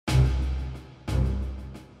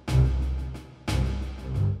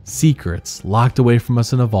Secrets locked away from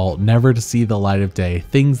us in a vault, never to see the light of day.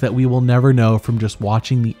 Things that we will never know from just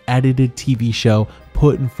watching the edited TV show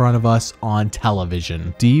put in front of us on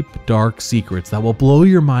television. Deep, dark secrets that will blow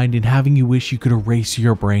your mind and having you wish you could erase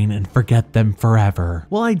your brain and forget them forever.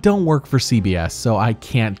 Well, I don't work for CBS, so I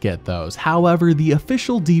can't get those. However, the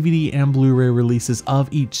official DVD and Blu-ray releases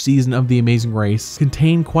of each season of The Amazing Race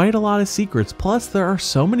contain quite a lot of secrets. Plus, there are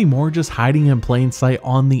so many more just hiding in plain sight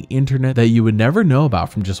on the internet that you would never know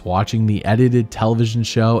about from just watching the edited television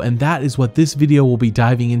show, and that is what this video will be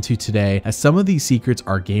diving into today, as some of these secrets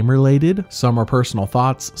are game related, some are personal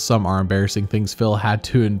thoughts, some are embarrassing things Phil had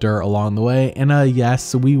to endure along the way, and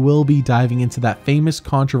yes, we will be diving into that famous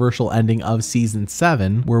controversial ending of season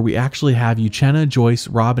 7 where we actually have Uchenna, Joyce,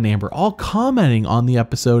 Rob, and Amber all commenting on the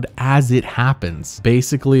episode as it happens.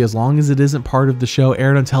 Basically, as long as it isn't part of the show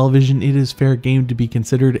aired on television, it is fair game to be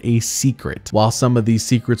considered a secret. While some of these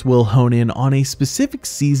secrets will hone in on a specific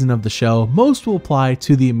season of the show, most will apply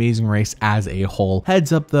to The Amazing Race as a whole.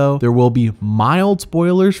 Heads up though, there will be mild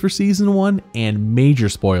spoilers for season 1 and major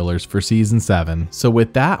spoilers for season 7. So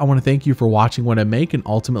with that, I want to thank you for watching what I make and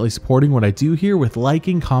ultimately supporting what I do here with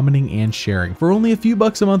liking, commenting, and sharing. For only a few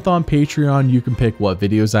bucks a month on Patreon, you can pick what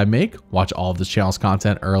videos I make, watch all of this channel's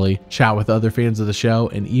content early, chat with other fans of the show,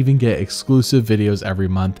 and even get exclusive videos every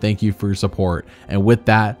month. Thank you for your support. And with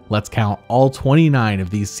that, let's count all 29 of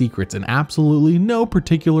these secrets in absolutely no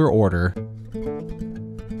particular order.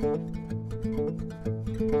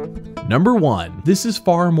 Number 1. This is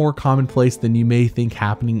far more commonplace than you may think,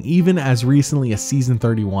 happening even as recently as season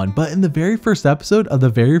 31, but in the very first episode of the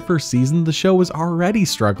very first season, the show was already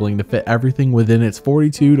struggling to fit everything within its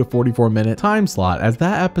 42 to 44 minute time slot, as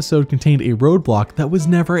that episode contained a roadblock that was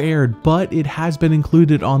never aired, but it has been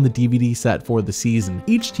included on the DVD set for the season.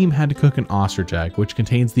 Each team had to cook an ostrich egg, which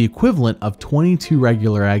contains the equivalent of 22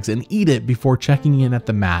 regular eggs, and eat it before checking in at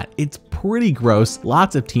the mat. It's pretty gross,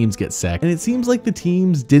 lots of teams get sick, and it seems like the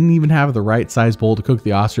teams didn't even have the right size bowl to cook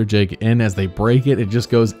the ostrich egg in. As they break it, it just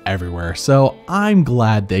goes everywhere. So I'm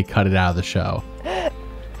glad they cut it out of the show.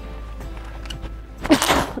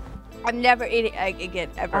 I'm never eating egg again,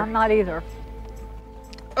 ever. I'm not either.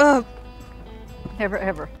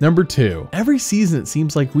 Ever. Number 2. Every season it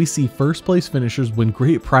seems like we see first place finishers win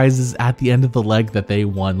great prizes at the end of the leg that they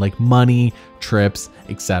won, like money, trips,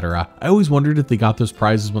 etc. I always wondered if they got those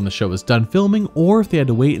prizes when the show was done filming or if they had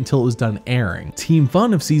to wait until it was done airing. Team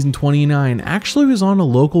Fun of season 29 actually was on a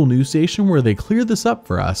local news station where they cleared this up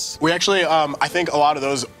for us. We actually, I think a lot of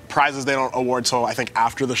those prizes they don't award till I think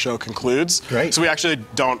after the show concludes. Great. So we actually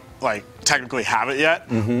don't technically have it yet,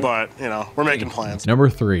 but you know, we're making plans. Number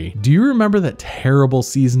 3. Do you remember that terrible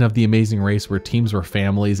season of The Amazing Race where teams were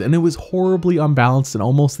families and it was horribly unbalanced and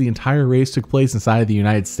almost the entire race took place inside of the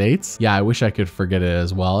United States? Yeah, I wish I could forget it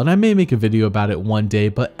as well, and I may make a video about it one day,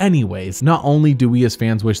 but anyways, not only do we as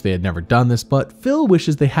fans wish they had never done this, but Phil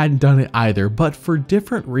wishes they hadn't done it either, but for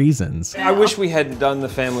different reasons. I wish we hadn't done the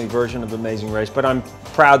family version of Amazing Race, but I'm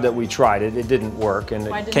proud that we tried it. It didn't work, and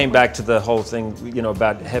it came back to the whole thing, you know,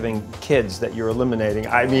 about having kids that you're eliminating.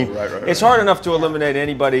 I mean, it's hard enough to eliminate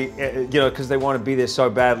anybody, you know, because they want to be there so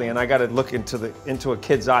badly, and I got to look into a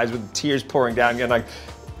kid's eyes with tears pouring down, and I'm,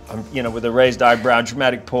 you know, with a raised eyebrow,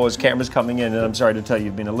 dramatic pause, cameras coming in, and I'm sorry to tell you,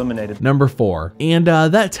 you've been eliminated. Number 4. And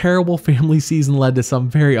that terrible family season led to some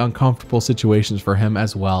very uncomfortable situations for him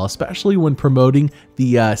as well, especially when promoting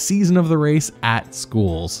the season of the race at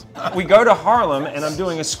schools. We go to Harlem, and I'm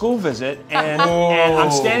doing a school visit, and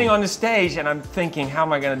I'm standing on the stage, and I'm thinking, how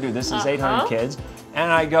am I going to do this? This is 800 kids.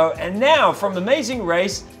 And I go, and now from Amazing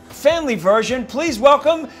Race, family version, please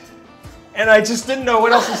welcome. And I just didn't know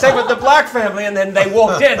what else to say but the Black family, and then they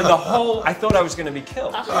walked in, and the whole, I thought I was going to be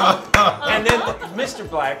killed. And then Mr.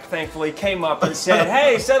 Black, thankfully, came up and said,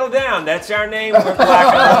 hey, settle down, that's our name, we're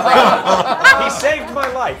Black. He saved my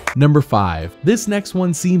life. Number 5. This next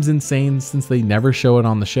one seems insane since they never show it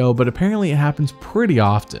on the show, but apparently it happens pretty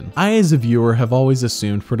often. I, as a viewer, have always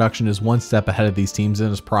assumed production is one step ahead of these teams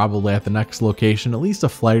and is probably at the next location at least a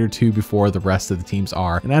flight or two before the rest of the teams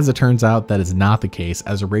are. And as it turns out, that is not the case,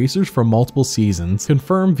 as racers from multiple seasons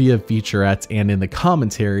confirm via featurettes and in the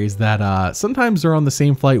commentaries that sometimes they're on the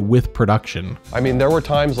same flight with production. I mean, there were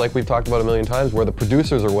times, like we've talked about a million times, where the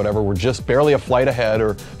producers or whatever were just barely a flight ahead,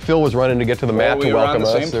 or Phil was running to get to the mat to welcome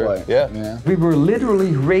us. Yeah. We were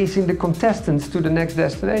literally racing the contestants to the next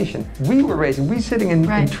destination. We were racing. We sitting in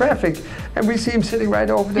traffic, and we see him sitting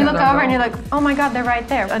right over there. You look over and you're like, oh my God, they're right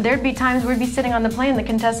there. There'd be times we'd be sitting on the plane, the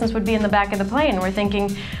contestants would be in the back of the plane. We're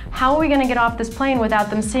thinking, how are we going to get off this plane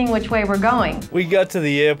without them seeing which way we're were going. We got to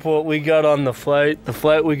the airport, we got on the flight. The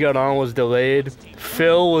flight we got on was delayed.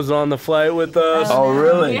 Phil was on the flight with us. Oh,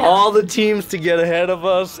 really? Yeah. All the teams to get ahead of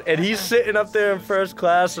us, and he's sitting up there in first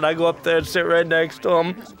class, and I go up there and sit right next to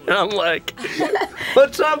him, and I'm like,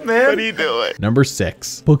 what's up, man? What are you doing? Number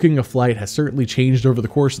 6. Booking a flight has certainly changed over the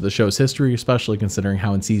course of the show's history, especially considering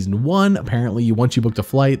how in season 1, apparently once you booked a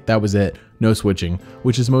flight, that was it. No switching,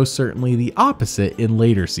 which is most certainly the opposite in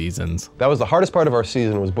later seasons. That was the hardest part of our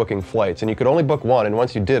season, was booking flights, and you could only book one, and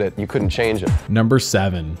once you did it, you couldn't change it. Number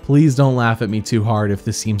 7. Please don't laugh at me too hard if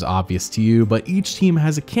this seems obvious to you, but each team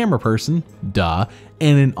has a camera person, duh,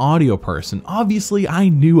 and an audio person. Obviously, I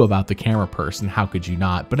knew about the camera person, how could you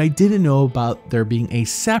not? But I didn't know about there being a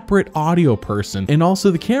separate audio person. And also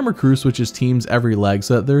the camera crew switches teams every leg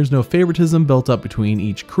so that there is no favoritism built up between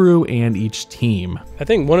each crew and each team. I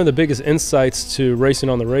think one of the biggest insights to racing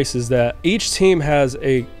on the race is that each team has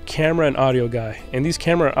a camera and audio guy, and these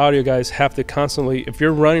camera and audio guys have to constantly, if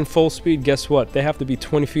you're running full speed, guess what? They have to be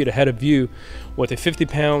 20 feet ahead of you with a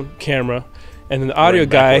 50-pound camera. And then the audio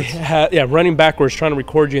guy, running backwards, trying to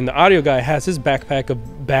record you. And the audio guy has his backpack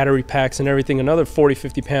of battery packs and everything, another 40,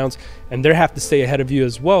 50 pounds. And they have to stay ahead of you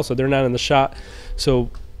as well, so they're not in the shot. So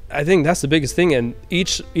I think that's the biggest thing. And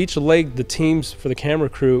each leg, the teams for the camera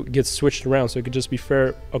crew gets switched around, so it could just be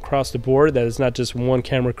fair across the board, that it's not just one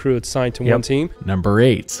camera crew assigned to one team. Number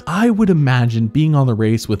 8. I would imagine being on the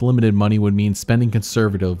race with limited money would mean spending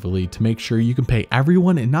conservatively to make sure you can pay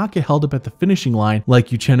everyone and not get held up at the finishing line like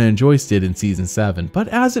Uchenna and Joyce did in season 7. But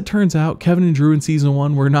as it turns out, Kevin and Drew in season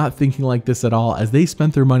 1 were not thinking like this at all, as they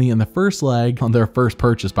spent their money in the first leg, on their first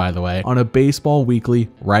purchase by the way, on a baseball weekly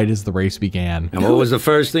right as the race began. And what was the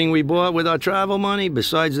first thing we bought with our travel money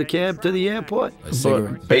besides the cab to the airport?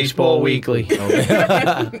 Baseball Weekly.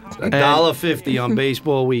 $1.50 on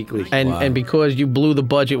Baseball Weekly. And because you blew the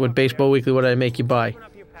budget with Baseball Weekly, what did I make you buy?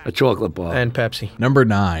 A chocolate bar. And Pepsi. Number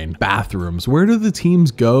 9. Bathrooms. Where do the teams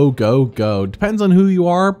go? Depends on who you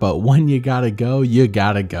are, but when you gotta go, you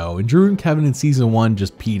gotta go. And Drew and Kevin in season 1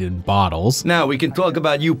 just peed in bottles. Now we can talk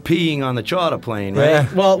about you peeing on the charter plane, right? Yeah.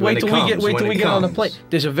 Well, When wait till we get on the plane.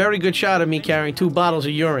 There's a very good shot of me carrying 2 bottles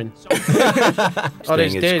of urine. There it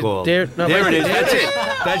is. That's it.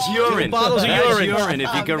 That's urine. 2 bottles of urine.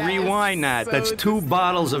 If you can rewind that, that's 2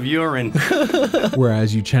 bottles of urine.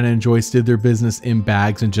 Whereas Uchenna and Joyce did their business in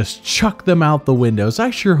bags and just chucked them out the windows. I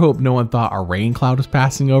sure hope no one thought a rain cloud was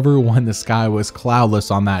passing over when the sky was cloudless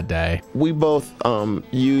on that day. We both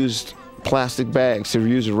used plastic bags to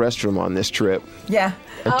use the restroom on this trip. Yeah.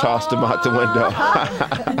 And tossed them out the window.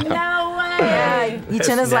 No way. Yeah.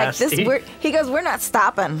 Uchenna's like, he goes, we're not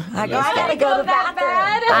stopping. I go, I gotta go to the bathroom.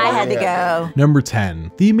 I had to go. Number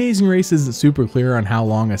 10. The Amazing Race isn't super clear on how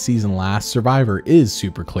long a season lasts. Survivor is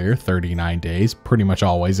super clear, 39 days, pretty much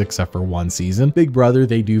always except for one season. Big Brother,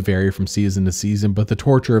 they do vary from season to season, but the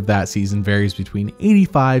torture of that season varies between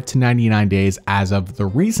 85 to 99 days as of the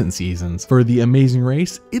recent seasons. For The Amazing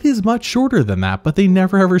Race, it is much shorter than that, but they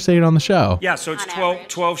never ever say it on the show. Yeah, so it's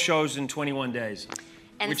 12 shows in 21 days.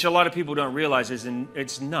 Which a lot of people don't realize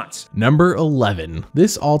it's nuts. Number 11.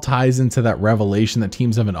 This all ties into that revelation that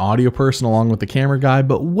teams have an audio person along with the camera guy,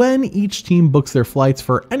 but when each team books their flights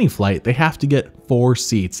for any flight, they have to get 4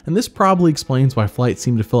 seats. And this probably explains why flights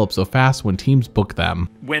seem to fill up so fast when teams book them.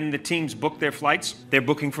 When the teams book their flights, they're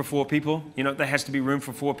booking for 4 people. You know, there has to be room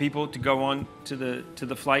for 4 people to go on to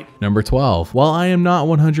the flight. Number 12. While I am not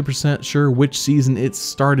 100% sure which season it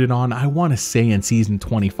started on, I want to say in season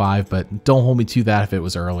 25, but don't hold me to that if it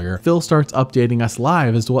was earlier. Phil starts updating us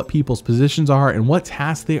live as to what people's positions are and what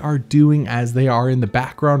tasks they are doing as they are in the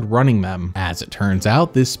background running them. As it turns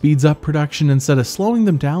out, this speeds up production instead of slowing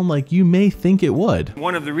them down like you may think it would.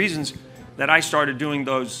 One of the reasons that I started doing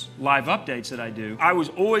those live updates that I do, I was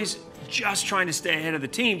always just trying to stay ahead of the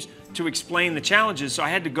teams to explain the challenges, so I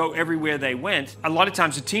had to go everywhere they went. A lot of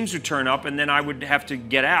times the teams would turn up and then I would have to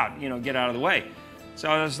get out of the way. So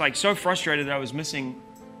I was like so frustrated that I was missing,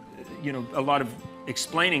 a lot of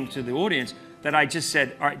explaining to the audience that I just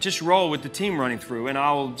said, all right, just roll with the team running through, and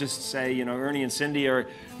I'll just say, Ernie and Cindy are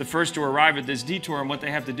the first to arrive at this detour, and what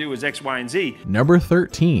they have to do is X, Y, and Z. Number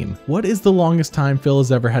 13. What is the longest time Phil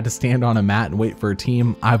has ever had to stand on a mat and wait for a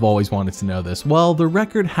team? I've always wanted to know this. Well, the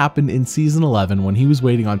record happened in season 11 when he was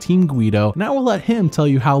waiting on Team Guido, and I will let him tell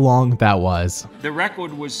you how long that was. The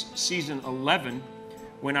record was season 11,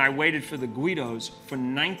 when I waited for the Guidos for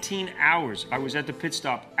 19 hours. I was at the pit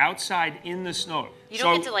stop outside in the snow. You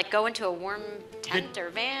don't get to go into a warm tent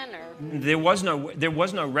or van or? There was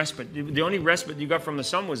no respite. The only respite you got from the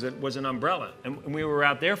sun was an umbrella, and we were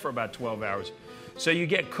out there for about 12 hours. So you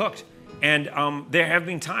get cooked, and there have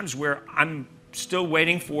been times where I'm still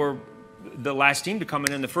waiting for the last team to come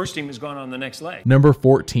in, and the first team is going on the next leg. Number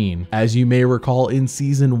 14. As you may recall, in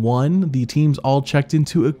season 1, the teams all checked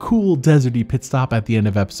into a cool deserty pit stop at the end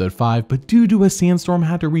of episode 5, but due to a sandstorm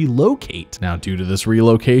had to relocate. Now, due to this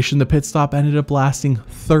relocation, the pit stop ended up lasting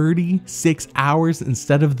 36 hours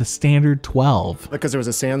instead of the standard 12. Because there was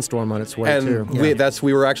a sandstorm on its way, too. And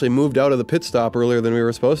we were actually moved out of the pit stop earlier than we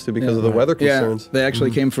were supposed to because of the weather concerns. They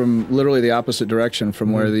actually came from literally the opposite direction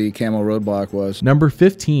from where the Camel roadblock was. Number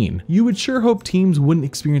 15. You would sure hope teams wouldn't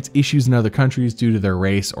experience issues in other countries due to their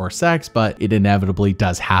race or sex, but it inevitably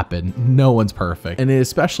does happen. No one's perfect. And it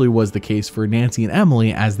especially was the case for Nancy and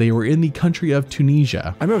Emily as they were in the country of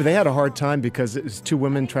Tunisia. I remember they had a hard time because it was 2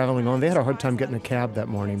 women traveling on. They had a hard time getting a cab that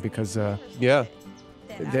morning because everyone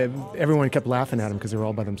kept laughing at them because they were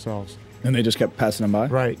all by themselves. And they just kept passing them by?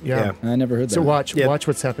 Right, yeah. I never heard that. So watch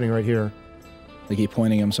what's happening right here. They keep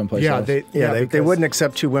pointing them someplace else. They wouldn't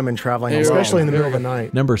accept 2 women traveling, especially in the middle of the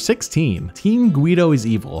night. Number 16. Team Guido is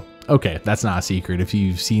evil. Okay, that's not a secret. If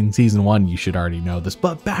you've seen season 1, you should already know this.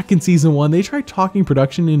 But back in season 1, they tried talking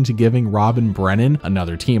production into giving Robin Brennan,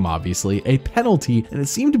 another team obviously, a penalty, and it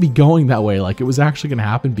seemed to be going that way, like it was actually going to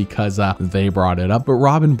happen because they brought it up. But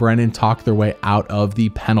Robin Brennan talked their way out of the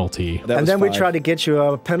penalty. And then we tried to get you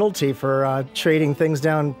a penalty for trading things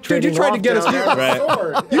down. Dude, you tried to get us.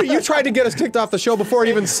 You tried to get us kicked off the show before it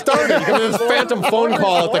even started. Because of this phantom phone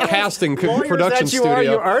call at the casting production studio.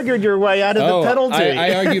 You argued your way out of the penalty.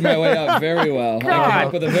 I argued my way out very well. I came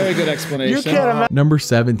up with a very good explanation. Number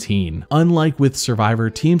 17. Unlike with Survivor,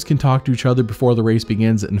 teams can talk to each other before the race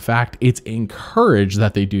begins. In fact, it's encouraged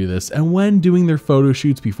that they do this. And when doing their photo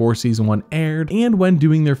shoots before season 1 aired, and when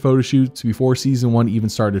doing their photo shoots before season 1 even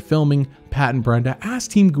started filming, Pat and Brenda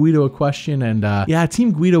asked Team Guido a question, and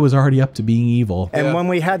Team Guido was already up to being evil. And when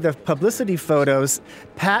we had the publicity photos,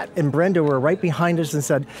 Pat and Brenda were right behind us and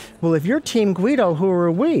said, well, if you're Team Guido, who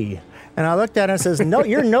are we? And I looked at her and says, no,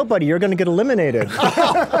 you're nobody. You're going to get eliminated.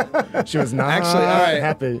 She was not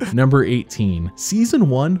happy. Number 18. Season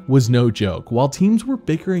 1 was no joke. While teams were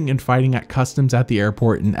bickering and fighting at customs at the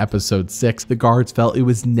airport in episode 6, the guards felt it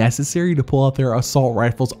was necessary to pull out their assault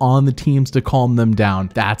rifles on the teams to calm them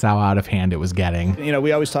down. That's how out of hand it was getting. You know,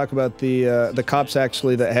 we always talk about the cops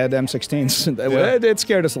actually that had M16s. It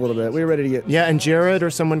scared us a little bit. We were ready to get... Yeah, and Jared or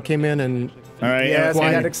someone came in and... All right. Yes, we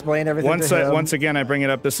had to explain everything to him. Once again, I bring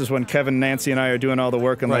it up. This is when Kevin, Nancy, and I are doing all the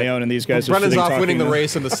work on Leon, and these guys are Brennan's off winning the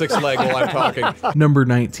race in the 6th leg while I'm talking. Number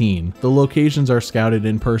 19. The locations are scouted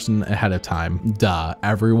in person ahead of time. Duh.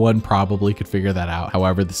 Everyone probably could figure that out.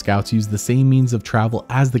 However, the scouts use the same means of travel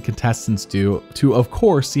as the contestants do to, of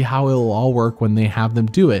course, see how it'll all work when they have them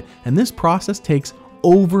do it. And this process takes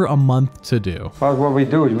over a month to do. Well, what we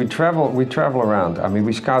do is we travel around. I mean,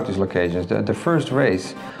 we scout these locations. The first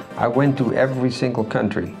race, I went to every single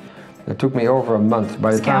country. It took me over a month. We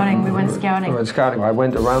went scouting. We went scouting. I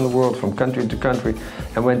went around the world from country to country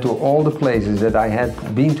and went to all the places that I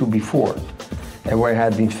had been to before and where I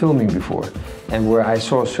had been filming before, and where I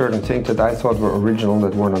saw certain things that I thought were original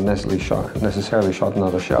that were not necessarily shot in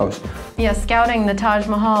other shows. Yeah, scouting the Taj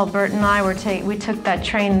Mahal, Bert and I we took that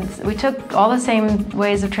train, we took all the same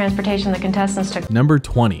ways of transportation the contestants took. Number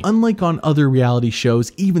 20. Unlike on other reality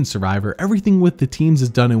shows, even Survivor, everything with the teams is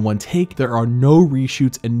done in one take. There are no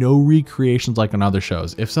reshoots and no recreations like on other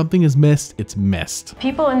shows. If something is missed, it's missed.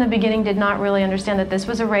 People in the beginning did not really understand that this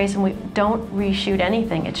was a race and we don't reshoot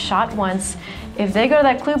anything. It's shot once. If they go to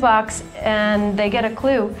that clue box and they get a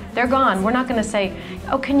clue, they're gone. We're not going to say,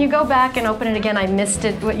 oh, can you go back and open it again? I missed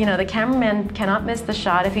it. You know, the cameraman cannot miss the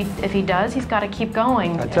shot. If he does, he's got to keep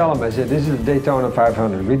going. I tell him, I said, this is the Daytona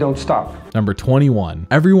 500. We don't stop. Number 21.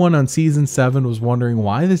 Everyone on season 7 was wondering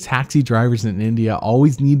why the taxi drivers in India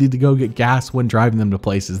always needed to go get gas when driving them to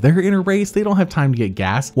places. They're in a race, they don't have time to get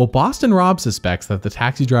gas. Well, Boston Rob suspects that the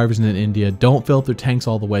taxi drivers in India don't fill up their tanks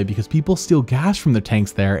all the way because people steal gas from their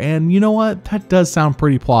tanks there, and you know what? That does sound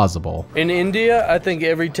pretty plausible. In India, I think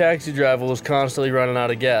every taxi driver was constantly running out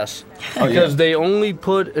of gas because they only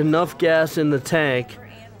put enough gas in the tank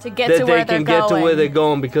to get to where they're going. Get to where they're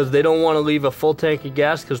going because they don't want to leave a full tank of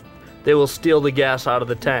gas because they will steal the gas out of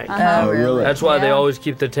the tank. Oh, really? That's why they always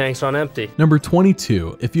keep their tanks on empty. Number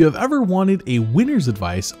 22. If you have ever wanted a winner's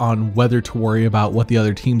advice on whether to worry about what the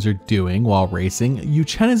other teams are doing while racing,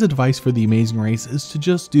 Uchenna's advice for The Amazing Race is to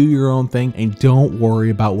just do your own thing and don't worry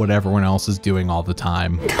about what everyone else is doing all the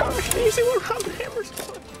time. That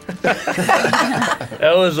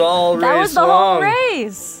was all race long. That was the whole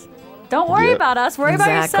race. Don't worry about us. Worry about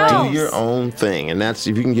yourselves. Do your own thing. And that's,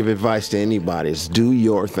 if you can give advice to anybody, it's do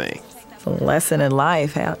your thing. It's a lesson in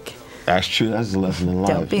life, heck. That's true. That's a lesson in life.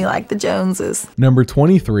 Don't be like the Joneses. Number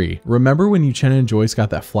 23. Remember when Uchenna and Joyce got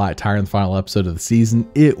that flat tire in the final episode of the season?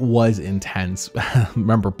 It was intense.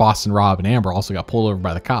 Remember, Boston Rob and Amber also got pulled over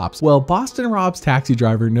by the cops. Well, Boston Rob's taxi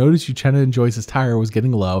driver noticed Uchenna and Joyce's tire was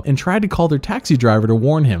getting low and tried to call their taxi driver to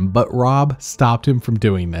warn him, but Rob stopped him from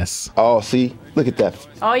doing this. Oh, see? Look at that.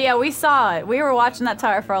 Oh yeah, we saw it. We were watching that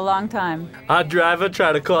tire for a long time. Our driver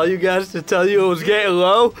tried to call you guys to tell you it was getting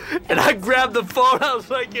low, and I grabbed the phone. I was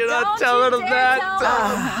like, you're not telling them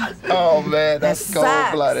that? Oh man, that's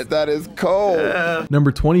cold-blooded. That is cold. Yeah.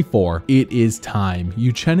 Number 24. It is time.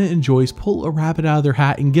 Uchenna and Joyce pull a rabbit out of their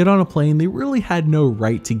hat and get on a plane they really had no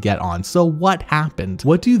right to get on. So what happened?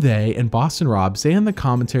 What do they and Boston Rob say in the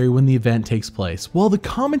commentary when the event takes place? Well, the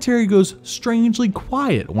commentary goes strangely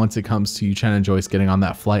quiet once it comes to Uchenna and Joyce getting on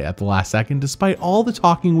that flight at the last second, despite all the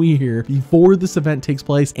talking we hear before this event takes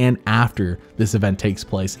place and after this event takes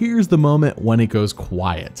place. Here's the moment when it goes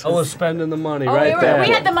quiet. I was spending the money there. We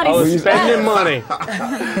had the money. I was spending money.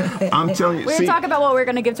 I'm telling you. We were talking about what we were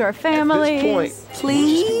going to give to our families.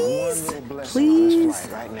 Please. Please.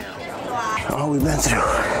 Oh, we've been through.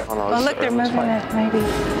 Oh, look, they're moving it, maybe.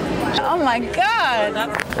 Oh my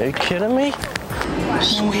God. Are you kidding me?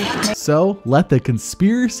 So let the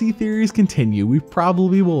conspiracy theories continue. We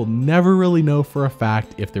probably will never really know for a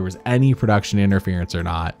fact if there was any production interference or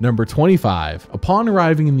not. Number 25. Upon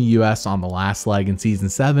arriving in the US on the last leg in season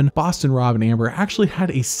 7, Boston Rob and Amber actually had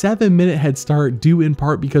a 7-minute head start, due in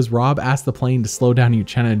part because Rob asked the plane to slow down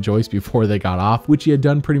Uchenna and Joyce before they got off, which he had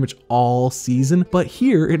done pretty much all season. But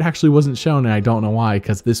here it actually wasn't shown, and I don't know why,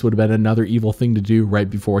 because this would have been another evil thing to do right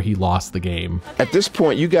before he lost the game. At this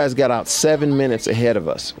point, you guys got out 7 minutes ahead of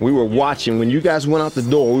us. We were watching. When you guys went out the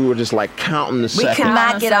door, we were just like counting the seconds. We could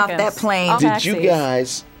not get off that plane. Did you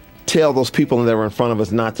guys tell those people that were in front of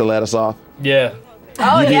us not to let us off? Yeah.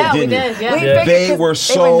 Oh, yeah, we did. Yeah. They were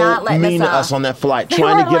so mean to us on that flight,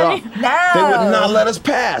 trying to get off. No. They would not let us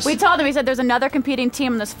pass. We told them, we said, there's another competing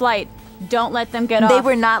team on this flight. Don't let them get off. They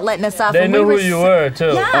were not letting us off. They knew who you were,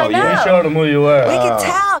 too. Yeah, We showed them who you were. We could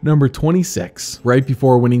tell. Number 26. Right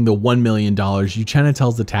before winning the $1 million, Uchenna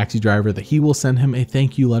tells the taxi driver that he will send him a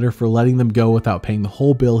thank you letter for letting them go without paying the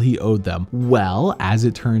whole bill he owed them. Well, as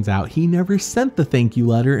it turns out, he never sent the thank you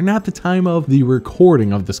letter, and at the time of the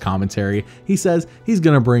recording of this commentary, he says he's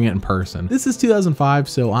gonna bring it in person. This is 2005,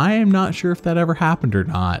 so I am not sure if that ever happened or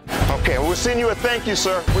not. Okay, we'll send you a thank you,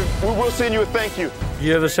 sir. We will send you a thank you.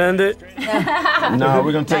 You ever send it? No,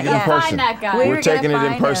 we're gonna take it in person. We're taking it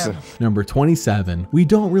in person. Number 27. We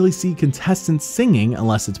don't really see contestants singing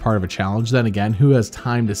unless it's part of a challenge. Then again, who has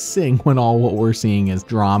time to sing when all what we're seeing is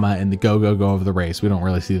drama and the go of the race? We don't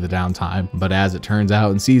really see the downtime. But as it turns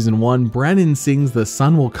out, in season 1, Brennan sings "The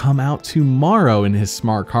Sun Will Come Out Tomorrow" in his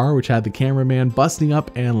smart car, which had the cameraman busting up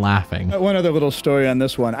and laughing. One other little story on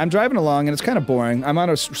this one. I'm driving along and it's kind of boring. I'm on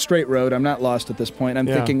a straight road. I'm not lost at this point. I'm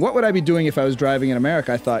thinking, what would I be doing if I was driving in America?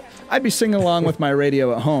 I thought I'd be singing along with my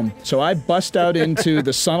radio at home. So I bust out into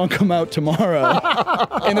 "The Sun Will Come Out Tomorrow."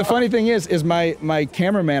 And the funny thing is my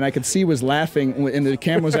cameraman, I could see, was laughing, and the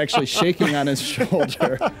camera was actually shaking on his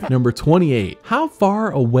shoulder. Number 28. How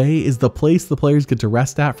far away is the place the players get to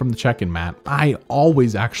rest at from the check-in mat? I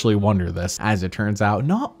always actually wonder this. As it turns out,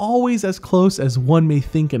 not always as close as one may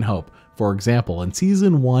think and hope. For example, in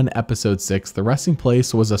season 1, episode 6, the resting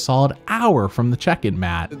place was a solid hour from the check-in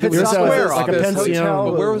mat. It was like a pension.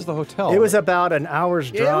 But where was the hotel? It was about an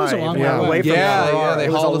hour's drive. It was a long way away from the car. They it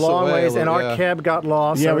was a hauled us long away ways, and our cab got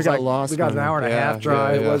lost. Yeah, so we got lost. We got an hour and a half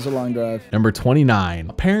drive. It was a long drive. Number 29.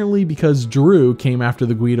 Apparently because Drew came after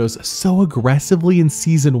the Guidos so aggressively in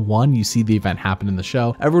season 1, you see the event happen in the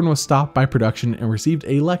show, everyone was stopped by production and received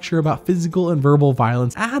a lecture about physical and verbal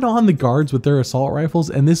violence. Add on the guards with their assault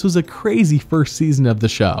rifles, and this was a crazy first season of the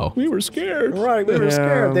show. We were scared. Right, we were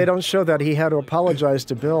scared. They don't show that he had to apologize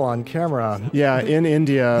to Bill on camera. Yeah, in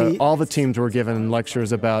India, all the teams were given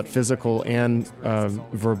lectures about physical and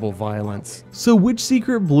verbal violence. So which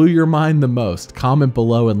secret blew your mind the most? Comment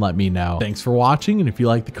below and let me know. Thanks for watching, and if you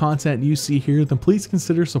like the content you see here, then please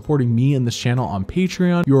consider supporting me and this channel on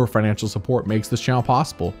Patreon. Your financial support makes this channel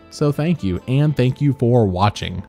possible. So thank you, and thank you for watching.